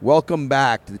Welcome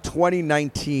back to the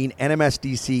 2019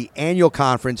 NMSDC Annual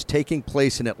Conference taking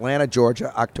place in Atlanta,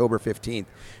 Georgia, October 15th,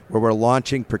 where we're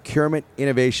launching Procurement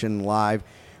Innovation Live.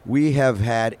 We have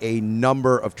had a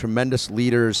number of tremendous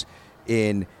leaders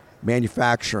in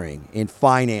manufacturing, in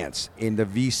finance, in the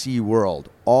VC world,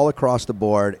 all across the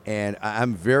board, and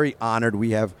I'm very honored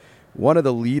we have one of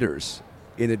the leaders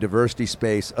in the diversity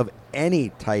space of any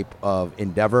type of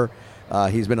endeavor.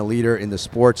 He's been a leader in the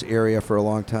sports area for a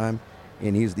long time,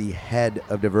 and he's the head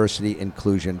of diversity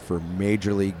inclusion for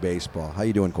Major League Baseball. How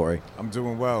you doing, Corey? I'm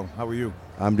doing well. How are you?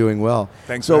 I'm doing well.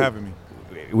 Thanks for having me.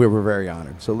 We're very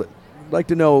honored. So, I'd like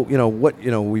to know, what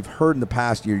we've heard in the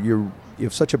past. You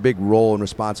have such a big role and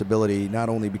responsibility, not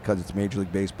only because it's Major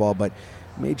League Baseball, but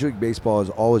Major League Baseball has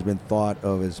always been thought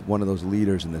of as one of those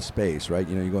leaders in this space, right?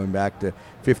 You're going back to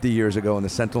 50 years ago in the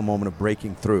sentinel moment of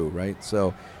breaking through, right?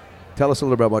 So, tell us a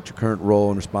little bit about what your current role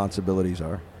and responsibilities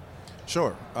are.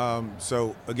 Sure.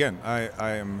 So again,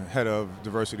 I am head of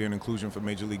diversity and inclusion for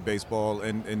Major League Baseball,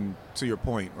 and to your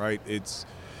point, right?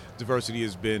 Diversity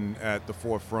has been at the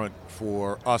forefront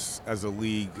for us as a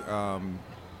league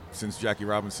since Jackie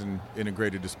Robinson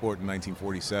integrated the sport in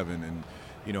 1947,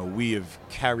 and we have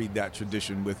carried that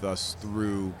tradition with us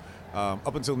through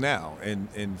up until now,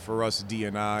 and for us,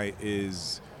 D&I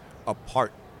is a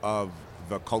part of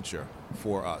the culture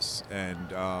for us,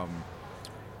 and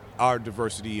our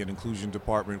diversity and inclusion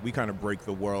department, we kind of break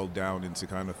the world down into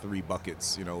kind of three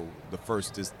buckets. The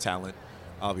first is talent,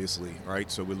 obviously,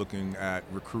 right? So we're looking at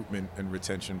recruitment and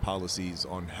retention policies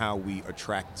on how we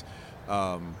attract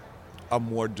a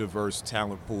more diverse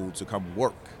talent pool to come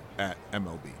work at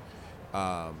MLB.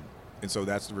 And so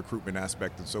that's the recruitment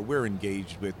aspect. And so we're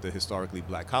engaged with the historically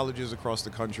black colleges across the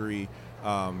country,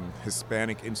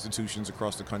 Hispanic institutions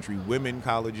across the country, women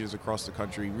colleges across the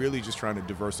country, really just trying to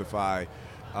diversify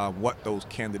what those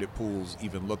candidate pools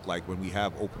even look like when we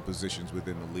have open positions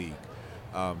within the league.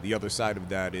 The other side of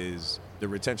that is the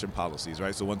retention policies,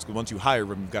 right? So once you hire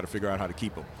them, you've got to figure out how to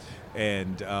keep them.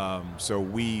 And so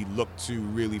we look to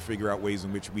really figure out ways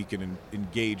in which we can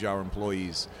engage our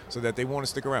employees so that they want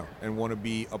to stick around and want to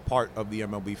be a part of the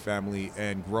MLB family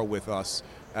and grow with us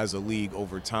as a league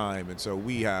over time. And so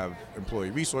we have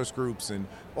employee resource groups and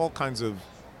all kinds of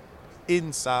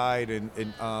inside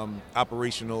and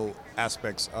operational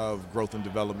aspects of growth and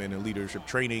development and leadership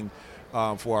training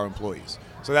for our employees.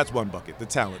 So that's one bucket, the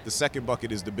talent. The second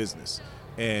bucket is the business.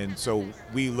 And so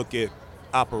we look at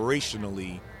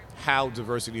operationally how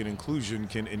diversity and inclusion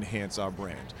can enhance our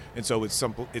brand. And so it's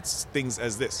simple. It's things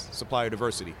as this. Supplier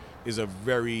diversity is a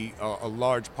very a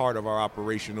large part of our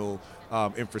operational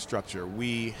infrastructure.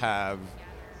 We have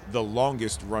the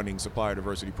longest running supplier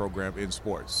diversity program in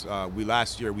sports.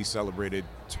 Last year we celebrated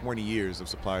 20 years of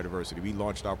supplier diversity. We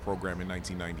launched our program in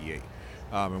 1998,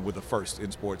 and we're the first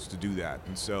in sports to do that.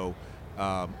 And so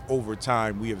over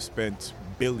time we have spent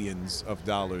billions of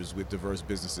dollars with diverse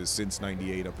businesses since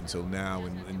 98 up until now,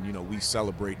 and we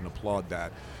celebrate and applaud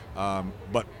that,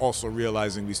 but also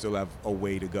realizing we still have a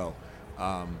way to go.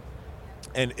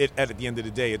 And at the end of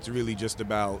the day, it's really just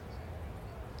about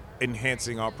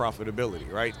enhancing our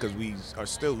profitability, right? Because we are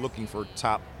still looking for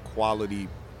top quality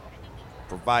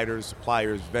providers,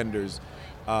 suppliers, vendors,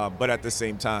 but at the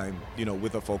same time,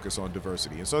 with a focus on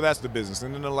diversity. And so that's the business.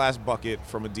 And then the last bucket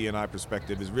from a D&I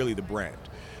perspective is really the brand.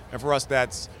 And for us,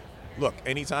 that's, look,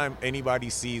 anytime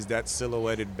anybody sees that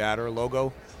silhouetted batter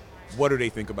logo, what do they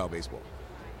think about baseball?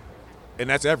 And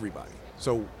that's everybody.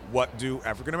 So what do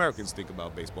African Americans think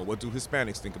about baseball? What do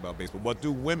Hispanics think about baseball? What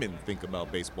do women think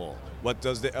about baseball? What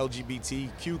does the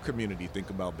LGBTQ community think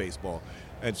about baseball?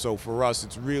 And so for us,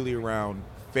 it's really around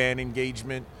fan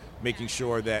engagement, making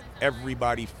sure that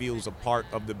everybody feels a part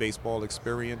of the baseball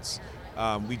experience.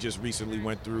 We just recently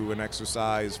went through an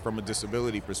exercise from a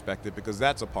disability perspective, because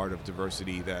that's a part of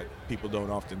diversity that people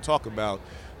don't often talk about,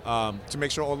 to make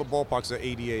sure all the ballparks are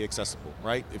ADA accessible,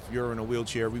 right? If you're in a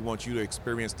wheelchair, we want you to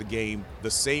experience the game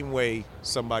the same way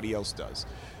somebody else does.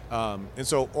 And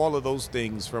so all of those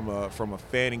things from a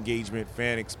fan engagement,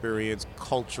 fan experience,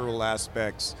 cultural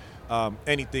aspects,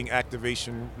 anything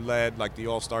activation-led like the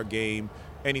All-Star Game,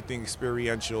 anything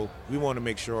experiential, we want to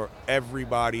make sure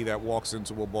everybody that walks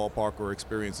into a ballpark or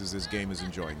experiences this game is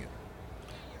enjoying it.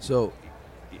 So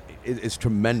it's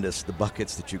tremendous, the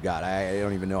buckets that you got. I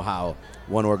don't even know how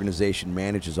one organization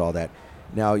manages all that.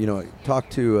 Now,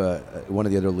 talked to one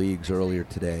of the other leagues earlier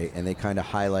today, and they kind of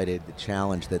highlighted the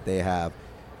challenge that they have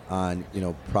on,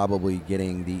 probably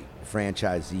getting the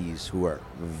franchisees who are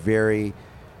very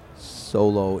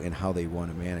solo in how they want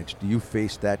to manage. Do you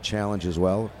face that challenge as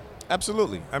well?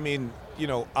 Absolutely. I mean,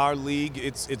 our league,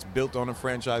 it's built on a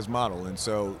franchise model, and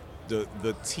so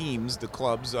the teams, the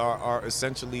clubs are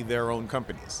essentially their own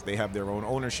companies. They have their own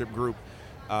ownership group,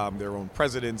 their own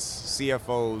presidents,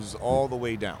 CFOs, all the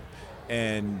way down.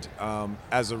 And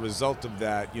as a result of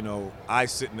that, I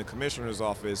sit in the commissioner's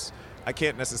office. I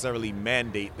can't necessarily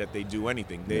mandate that they do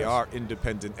anything. They are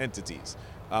independent entities.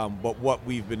 But what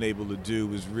we've been able to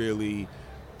do is really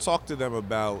talk to them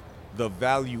about the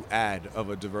value add of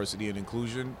a diversity and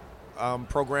inclusion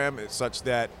program such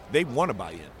that they want to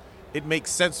buy in. It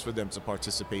makes sense for them to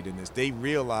participate in this. They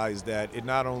realize that it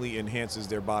not only enhances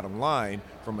their bottom line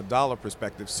from a dollar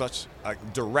perspective,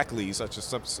 directly, such as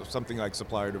something like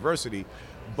supplier diversity,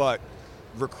 but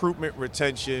recruitment,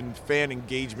 retention, fan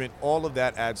engagement, all of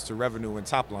that adds to revenue and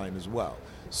top line as well.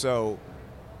 So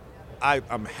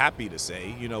I'm happy to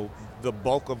say, the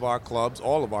bulk of our clubs,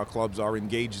 all of our clubs, are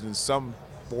engaged in some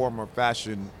form or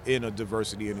fashion in a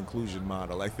diversity and inclusion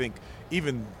model. I think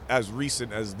even as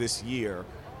recent as this year,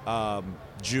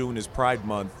 June is Pride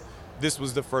Month. This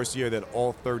was the first year that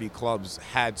all 30 clubs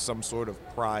had some sort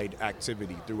of Pride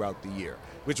activity throughout the year,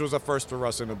 which was a first for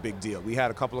us and a big deal. We had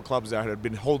a couple of clubs that had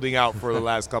been holding out for the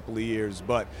last couple of years,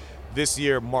 but this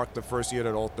year marked the first year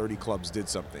that all 30 clubs did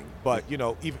something. But,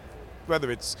 even whether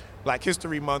it's Black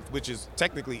History Month, which is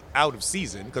technically out of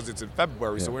season because it's in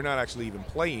February, so we're not actually even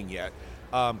playing yet,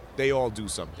 they all do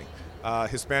something.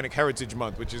 Hispanic Heritage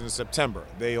Month, which is in September,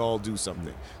 they all do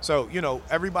something. So,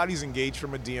 everybody's engaged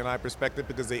from a D&I perspective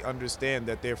because they understand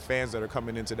that they're fans that are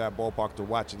coming into that ballpark to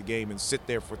watch the game and sit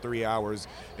there for 3 hours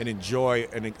and enjoy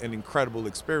an incredible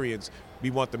experience.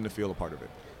 We want them to feel a part of it.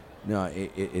 No,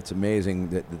 it's amazing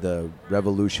that the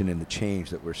revolution and the change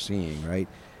that we're seeing, right?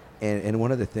 And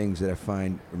one of the things that I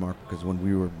find remarkable, because when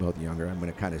we were both younger, I'm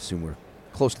going to kind of assume we're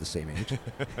close to the same age.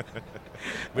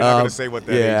 We're not going to say what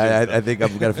that age is. I think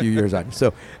I've got a few years on you.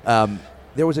 So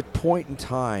there was a point in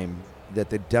time that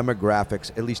the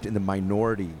demographics, at least in the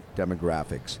minority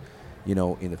demographics, in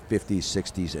the 50s,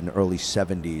 60s, and early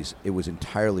 70s, it was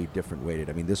entirely different weighted.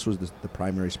 I mean, this was the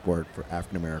primary sport for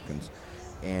African Americans.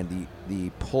 And the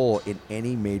pull in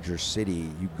any major city,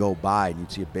 you go by and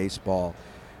you'd see a baseball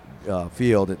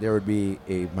field, that there would be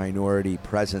a minority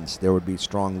presence. There would be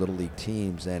strong little league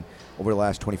teams, and over the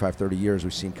last 25, 30 years,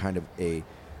 we've seen kind of a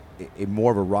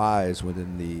more of a rise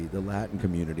within the Latin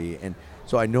community. And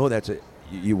so I know that's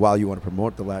while you want to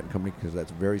promote the Latin community because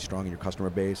that's very strong in your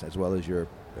customer base as well as your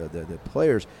the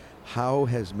players. How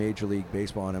has Major League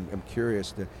Baseball, and I'm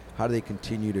curious, how do they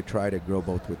continue to try to grow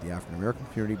both with the African American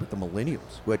community, but the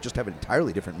millennials, who just have an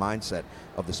entirely different mindset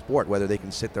of the sport, whether they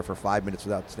can sit there for 5 minutes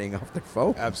without staying off their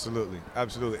phone? Absolutely.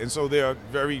 And so there are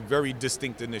very, very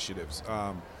distinct initiatives.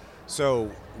 So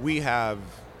we have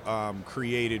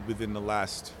created within the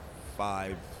last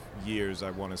 5 years,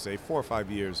 I want to say 4 or 5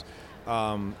 years,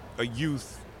 a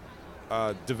youth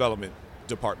development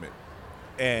department.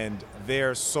 And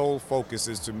their sole focus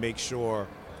is to make sure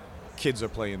kids are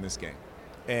playing this game.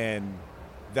 And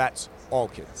that's all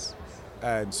kids.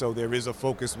 And so there is a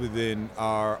focus within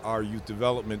our youth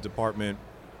development department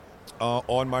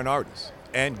on minorities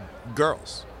and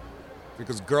girls.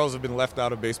 Because girls have been left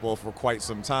out of baseball for quite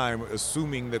some time,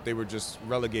 assuming that they were just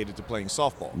relegated to playing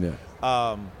softball.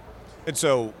 Yeah. And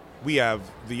so we have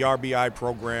the RBI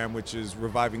program, which is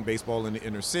reviving baseball in the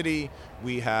inner city.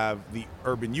 We have the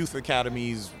urban youth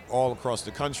academies all across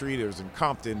the country. There's in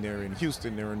Compton, they're in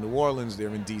Houston, they're in New Orleans,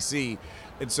 they're in D.C.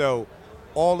 And so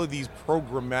all of these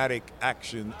programmatic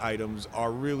action items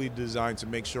are really designed to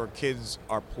make sure kids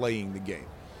are playing the game.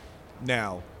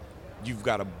 Now, you've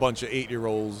got a bunch of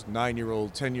 8-year-olds,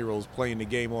 9-year-olds, 10-year-olds playing the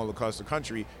game all across the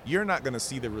country. You're not going to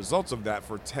see the results of that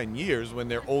for 10 years when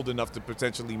they're old enough to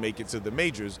potentially make it to the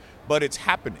majors, but it's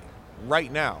happening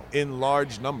right now in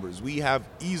large numbers. We have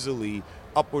easily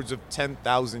upwards of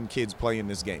 10,000 kids playing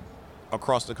this game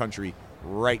across the country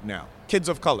right now. Kids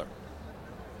of color,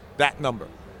 that number.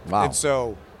 Wow. And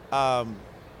so, I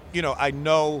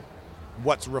know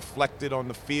what's reflected on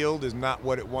the field is not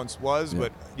what it once was,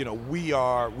 but we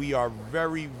are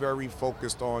very, very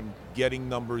focused on getting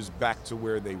numbers back to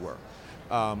where they were,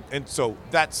 and so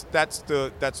that's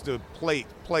the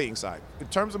playing side. In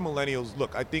terms of millennials,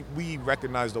 look, I think we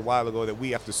recognized a while ago that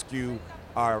we have to skew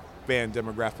our fan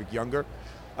demographic younger.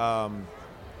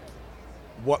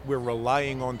 What we're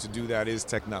relying on to do that is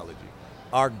technology.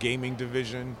 Our gaming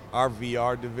division, our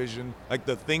VR division, like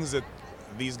the things that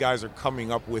these guys are coming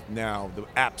up with now, the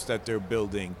apps that they're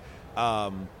building,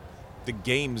 the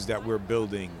games that we're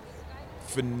building,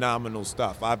 phenomenal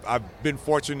stuff. I've been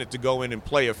fortunate to go in and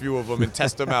play a few of them and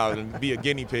test them out and be a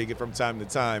guinea pig from time to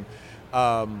time.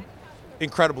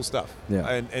 Incredible stuff.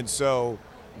 Yeah. And so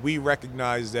we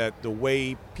recognize that the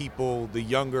way people, the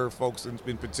younger folks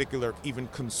in particular, even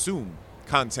consume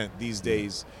content these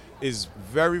days is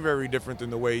very, very different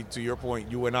than the way, to your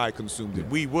point, you and I consumed it.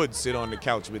 We would sit on the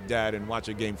couch with Dad and watch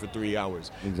a game for 3 hours.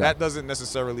 Exactly. That doesn't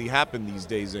necessarily happen these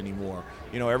days anymore.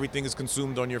 Everything is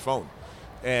consumed on your phone.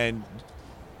 And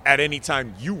at any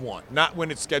time you want, not when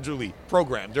it's scheduled,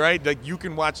 programmed, right? Like, you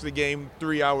can watch the game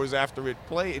 3 hours after it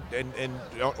played and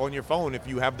on your phone if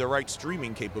you have the right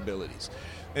streaming capabilities.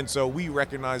 And so we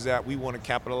recognize that. We want to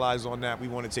capitalize on that. We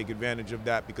want to take advantage of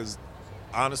that because,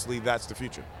 honestly, that's the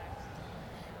future.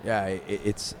 Yeah,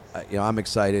 it's I'm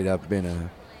excited. I've been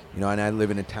and I live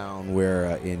in a town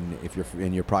where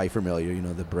you're probably familiar.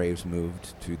 The Braves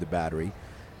moved to the Battery,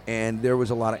 and there was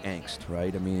a lot of angst,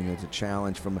 right? I mean, it's a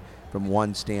challenge from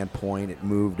one standpoint. It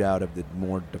moved out of the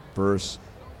more diverse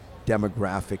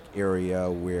demographic area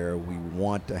where we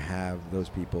want to have those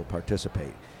people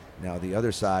participate. Now, the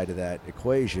other side of that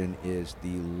equation is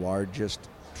the largest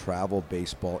travel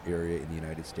baseball area in the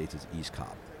United States is East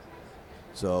Cobb.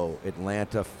 So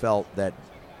Atlanta felt that,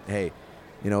 hey,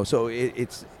 so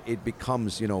it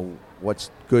becomes,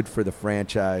 what's good for the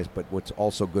franchise, but what's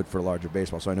also good for larger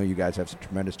baseball. So I know you guys have some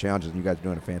tremendous challenges, and you guys are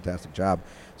doing a fantastic job.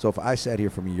 So if I sat here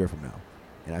from a year from now,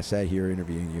 and I sat here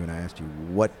interviewing you, and I asked you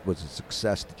what was a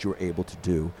success that you were able to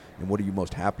do, and what are you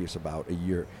most happiest about a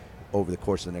year over the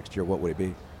course of the next year, what would it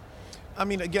be? I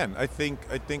mean, again, I think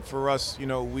for us,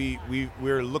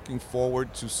 we're looking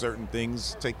forward to certain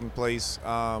things taking place.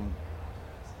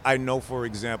 I know, for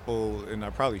example, and I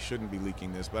probably shouldn't be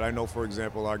leaking this, but I know, for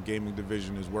example, our gaming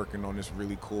division is working on this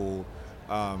really cool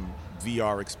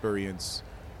VR experience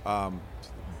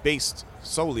based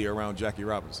solely around Jackie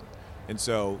Robinson. And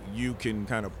so you can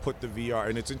kind of put the VR,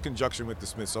 and it's in conjunction with the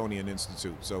Smithsonian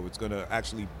Institute. So it's going to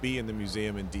actually be in the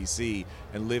museum in D.C.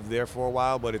 and live there for a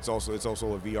while, but it's also a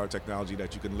VR technology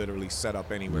that you can literally set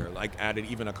up anywhere, like at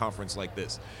even a conference like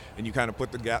this. And you kind of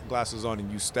put the glasses on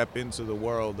and you step into the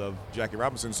world of Jackie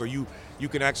Robinson. So you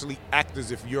can actually act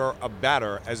as if you're a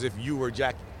batter, as if you were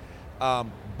Jackie.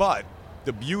 But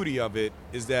the beauty of it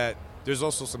is that there's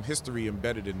also some history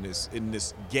embedded in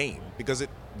this game, because it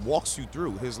walks you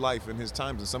through his life and his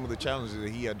times and some of the challenges that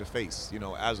he had to face,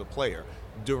 as a player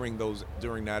during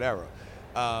that era.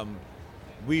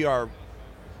 We are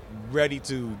ready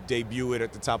to debut it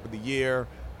at the top of the year.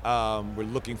 We're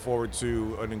looking forward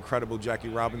to an incredible Jackie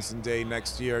Robinson Day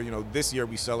next year. This year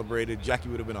we celebrated, Jackie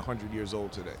would have been 100 years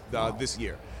old today, this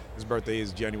year. His birthday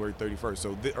is January 31st.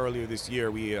 So earlier this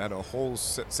year we had a whole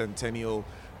centennial,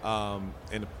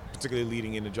 and particularly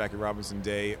leading into Jackie Robinson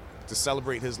Day, to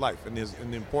celebrate his life and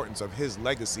the importance of his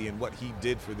legacy and what he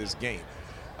did for this game.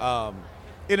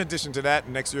 In addition to that,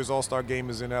 next year's All-Star Game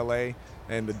is in L.A.,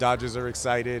 and the Dodgers are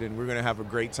excited, and we're going to have a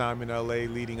great time in L.A.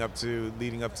 leading up to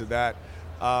that.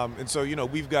 And so,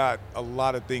 we've got a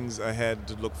lot of things ahead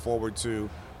to look forward to.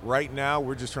 Right now,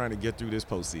 we're just trying to get through this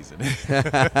postseason.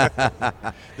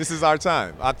 This is our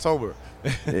time, October.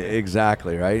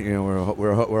 Exactly, right?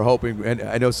 We're hoping, and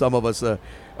I know some of us,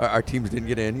 our teams didn't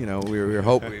get in. We were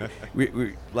hoping.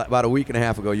 we about a week and a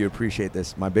half ago, you appreciate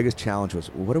this. My biggest challenge was,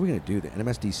 what are we going to do? The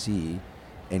NMSDC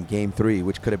in Game 3,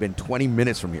 which could have been 20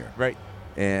 minutes from here. Right.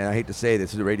 And I hate to say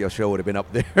this, the radio show would have been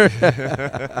up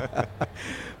there.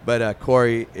 But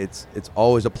Corey, it's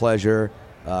always a pleasure.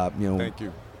 Thank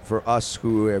you. For us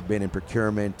who have been in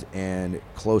procurement and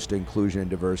close to inclusion and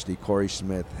diversity, Corey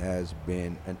Smith has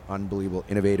been an unbelievable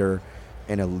innovator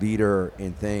and a leader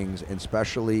in things, and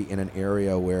especially in an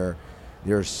area where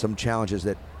there's some challenges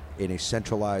that in a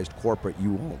centralized corporate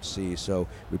you won't see. So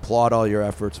we applaud all your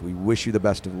efforts. We wish you the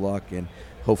best of luck, and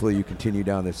hopefully you continue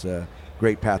down this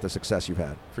great path of success you've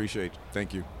had. Appreciate it.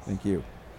 Thank you. Thank you.